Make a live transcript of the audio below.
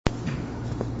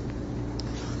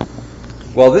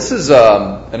Well, this is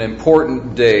an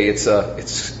important day. It's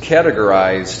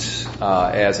categorized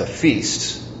as a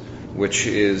feast, which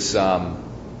is one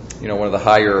of the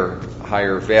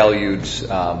higher valued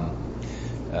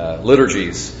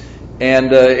liturgies,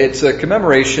 and it's a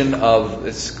commemoration of.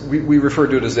 We refer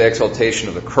to it as the exaltation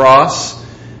of the cross.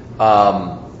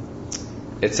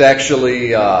 It's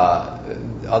actually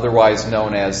otherwise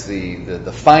known as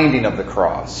the finding of the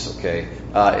cross. Okay,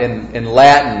 in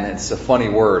Latin, it's a funny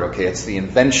word. Okay, it's the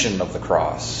invention of the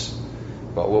cross.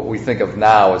 But what we think of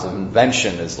now as an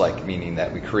invention is like meaning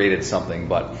that we created something.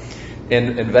 But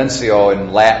inventio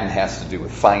in Latin has to do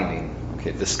with finding.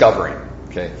 Okay, discovering.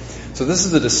 Okay, so this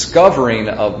is the discovering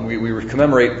of. We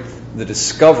commemorate the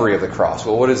discovery of the cross.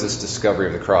 Well, what is this discovery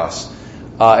of the cross?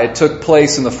 It took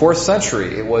place in the 4th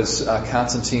century. It was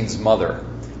Constantine's mother,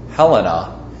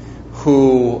 Helena,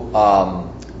 who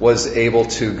was able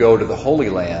to go to the Holy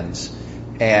Land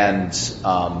and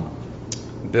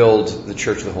build the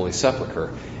Church of the Holy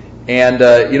Sepulchre. And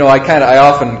I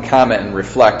often comment and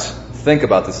think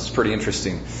about this. It's pretty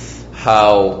interesting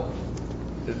how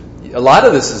a lot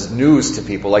of this is news to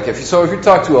people. Like if you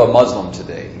talk to a Muslim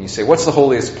today and you say, "What's the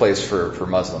holiest place for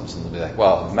Muslims?" and they'll be like,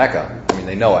 "Well, Mecca." I mean,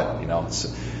 they know it,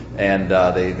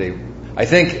 I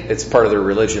think it's part of their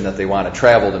religion that they want to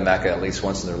travel to Mecca at least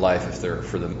once in their life, if they're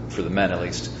for the men at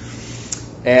least.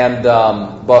 And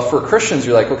but for Christians,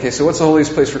 you're like, okay, so what's the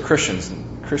holiest place for Christians?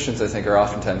 And Christians, I think, are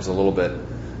oftentimes a little bit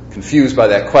confused by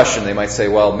that question. They might say,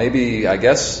 well, maybe, I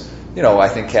guess, I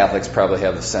think Catholics probably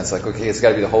have the sense like, okay, it's got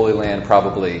to be the Holy Land,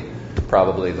 probably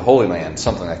the Holy Land,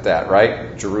 something like that,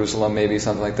 right? Jerusalem, maybe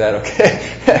something like that.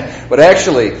 Okay, but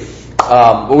actually.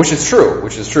 Which is true,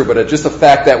 but just the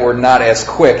fact that we're not as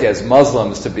quick as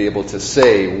Muslims to be able to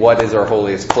say what is our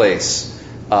holiest place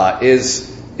is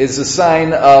a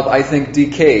sign of, I think,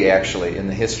 decay, actually, in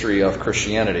the history of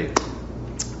Christianity.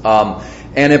 And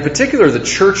in particular, the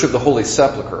Church of the Holy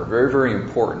Sepulchre, very, very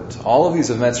important. All of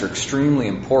these events are extremely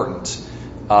important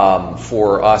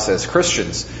for us as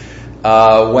Christians.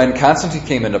 When Constantine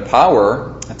came into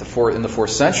power in the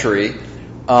 4th century,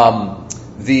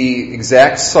 the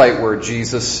exact site where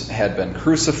Jesus had been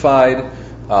crucified,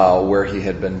 where he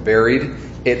had been buried,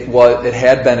 it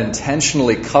had been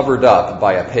intentionally covered up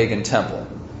by a pagan temple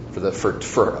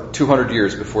for 200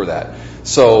 years before that.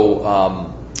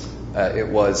 So it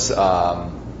was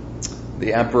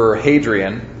the Emperor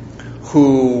Hadrian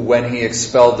who, when he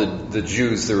expelled the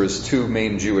Jews, there was 2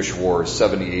 main Jewish wars,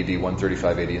 70 AD,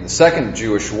 135 AD. In the Second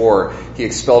Jewish War, he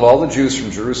expelled all the Jews from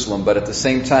Jerusalem, but at the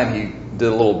same time he did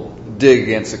a little dig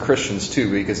against the Christians too,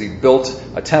 because he built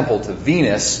a temple to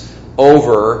Venus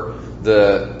over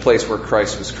the place where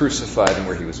Christ was crucified and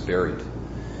where he was buried.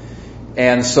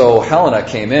 And so Helena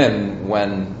came in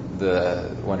when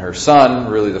her son,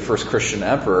 really the first Christian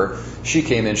emperor, she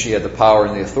came in, she had the power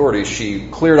and the authority, she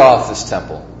cleared off this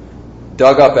temple,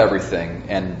 dug up everything,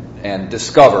 and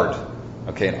discovered,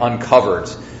 and uncovered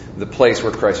the place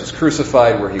where Christ was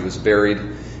crucified, where he was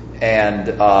buried. And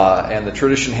the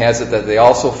tradition has it that they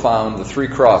also found the 3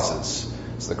 crosses.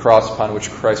 It's the cross upon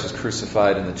which Christ was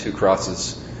crucified and the 2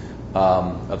 crosses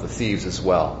of the thieves as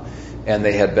well. And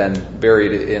they had been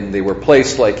buried they were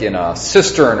placed like in a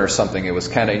cistern or something. It was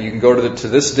kind of, you can go to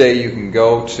this day, you can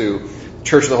go to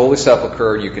Church of the Holy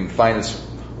Sepulchre, and you can find this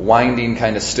winding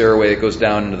kind of stairway that goes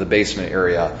down into the basement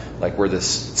area, like where this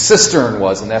cistern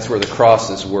was, and that's where the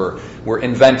crosses were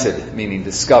invented, meaning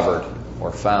discovered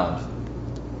or found.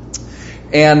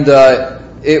 And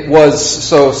it was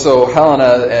so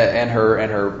Helena and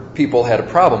her people had a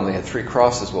problem. They had 3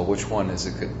 crosses. Well, which one is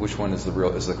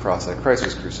the cross that Christ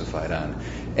was crucified on?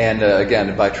 And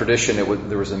again, by tradition,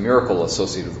 there was a miracle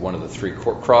associated with one of the 3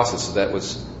 crosses, so that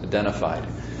was identified.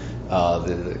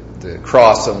 The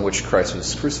cross on which Christ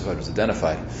was crucified was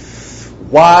identified.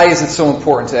 Why is it so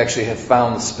important to actually have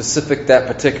found that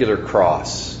particular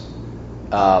cross?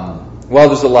 Well,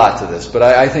 there's a lot to this, but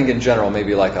I think in general,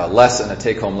 maybe like a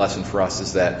take-home lesson for us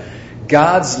is that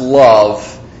God's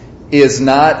love is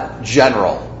not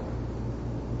general.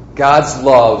 God's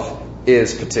love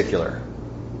is particular.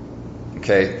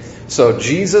 Okay? So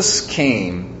Jesus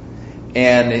came,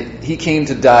 and he came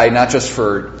to die not just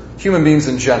for human beings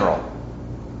in general,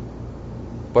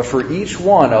 but for each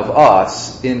one of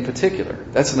us in particular.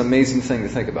 That's an amazing thing to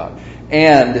think about.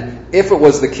 And if it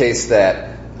was the case that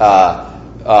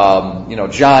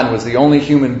John was the only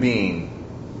human being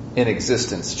in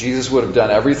existence, Jesus would have done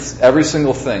every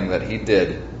single thing that he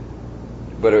did,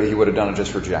 but he would have done it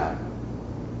just for John.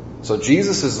 So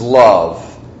Jesus' love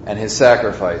and his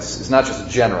sacrifice is not just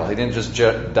general. He didn't just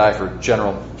die for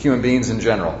human beings in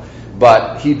general,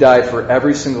 but he died for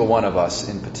every single one of us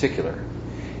in particular.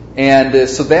 And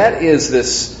so that is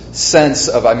this sense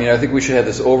of, I think we should have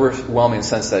this overwhelming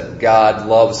sense that God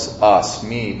loves us,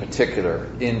 me in particular,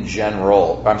 in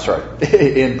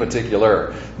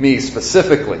particular, me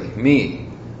specifically, me.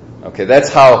 Okay, that's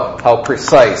how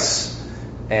precise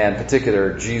and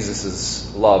particular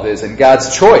Jesus' love is. And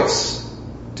God's choice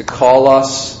to call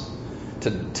us,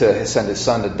 to send His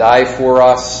Son to die for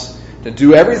us, to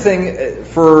do everything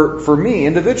for me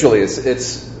individually,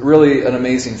 it's really an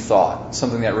amazing thought.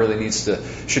 Something that really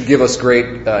should give us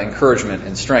great encouragement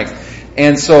and strength.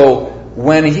 And so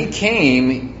when He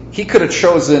came, He could have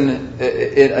chosen,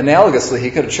 analogously,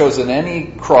 He could have chosen any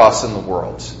cross in the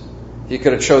world. He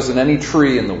could have chosen any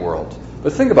tree in the world.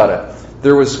 But think about it.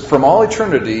 There was, from all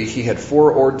eternity, He had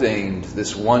foreordained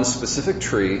this one specific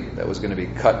tree that was going to be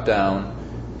cut down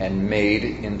and made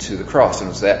into the cross. And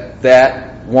it was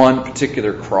that one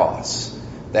particular cross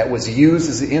that was used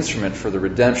as the instrument for the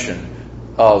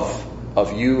redemption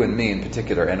of you and me in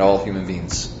particular, and all human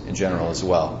beings in general as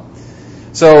well.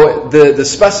 So the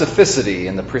specificity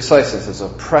and the preciseness is a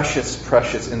precious,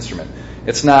 precious instrument.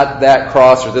 It's not that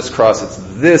cross or this cross, it's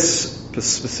this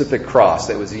specific cross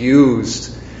that was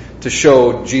used to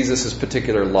show Jesus'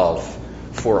 particular love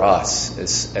for us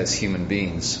as human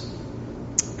beings.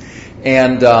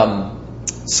 And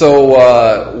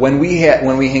so when we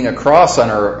hang a cross on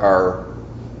our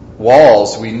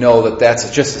walls, we know that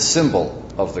that's just a symbol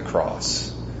of the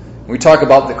cross. When we talk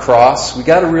about the cross, we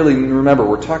got to really remember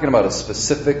we're talking about a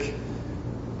specific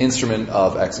instrument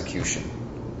of execution.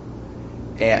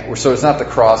 And so it's not the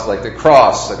cross like the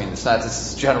cross. It's not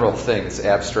this general thing, this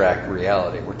abstract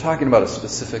reality. We're talking about a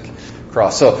specific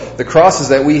cross. So the crosses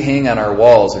that we hang on our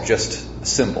walls are just a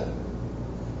symbol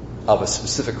of a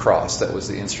specific cross that was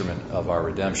the instrument of our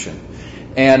redemption.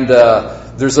 And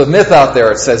there's a myth out there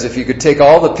that says if you could take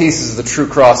all the pieces of the true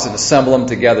cross and assemble them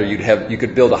together, you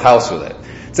could build a house with it.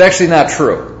 It's actually not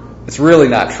true. It's really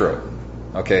not true.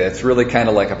 Okay, it's really kind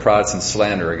of like a Protestant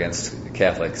slander against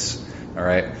Catholics. All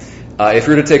right, if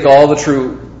you were to take all the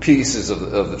true pieces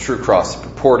of the true cross, the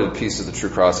purported pieces of the true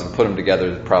cross, and put them together,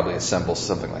 it'd probably assemble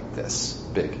something like this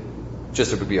big.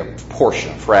 Just it would be a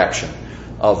portion, a fraction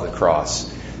of the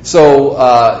cross.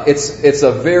 So it's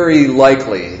a very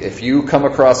likely, if you come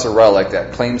across a relic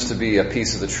that claims to be a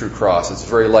piece of the true cross, it's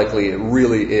very likely it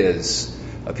really is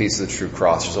a piece of the true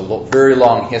cross. There's a very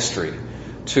long history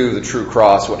to the true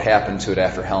cross, what happened to it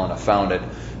after Helena found it.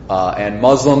 And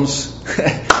Muslims,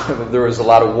 there was a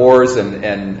lot of wars,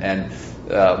 and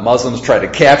Muslims tried to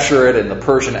capture it, and the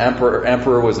Persian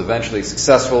emperor was eventually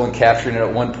successful in capturing it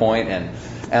at one point, and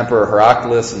Emperor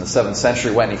Heraclius in the 7th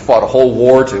century went and he fought a whole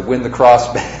war to win the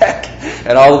cross back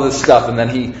and all of this stuff. And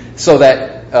then so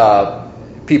that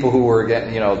people who were,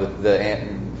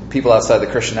 the people outside the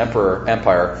Christian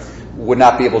empire would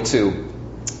not be able to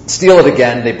steal it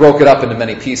again. They broke it up into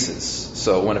many pieces,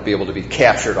 so it wouldn't be able to be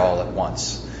captured all at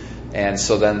once. And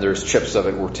so then there's chips of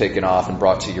it were taken off and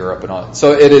brought to Europe and all.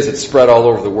 So it's spread all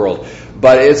over the world.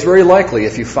 But it's very likely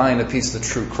if you find a piece of the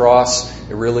true cross,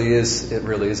 it really is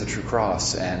a true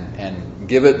cross, and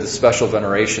give it the special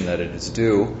veneration that it is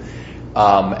due,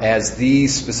 as the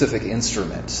specific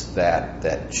instrument that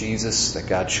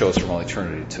God chose from all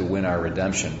eternity to win our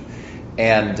redemption.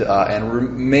 And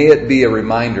may it be a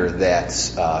reminder that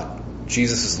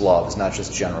Jesus' love is not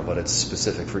just general, but it's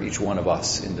specific for each one of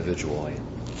us individually.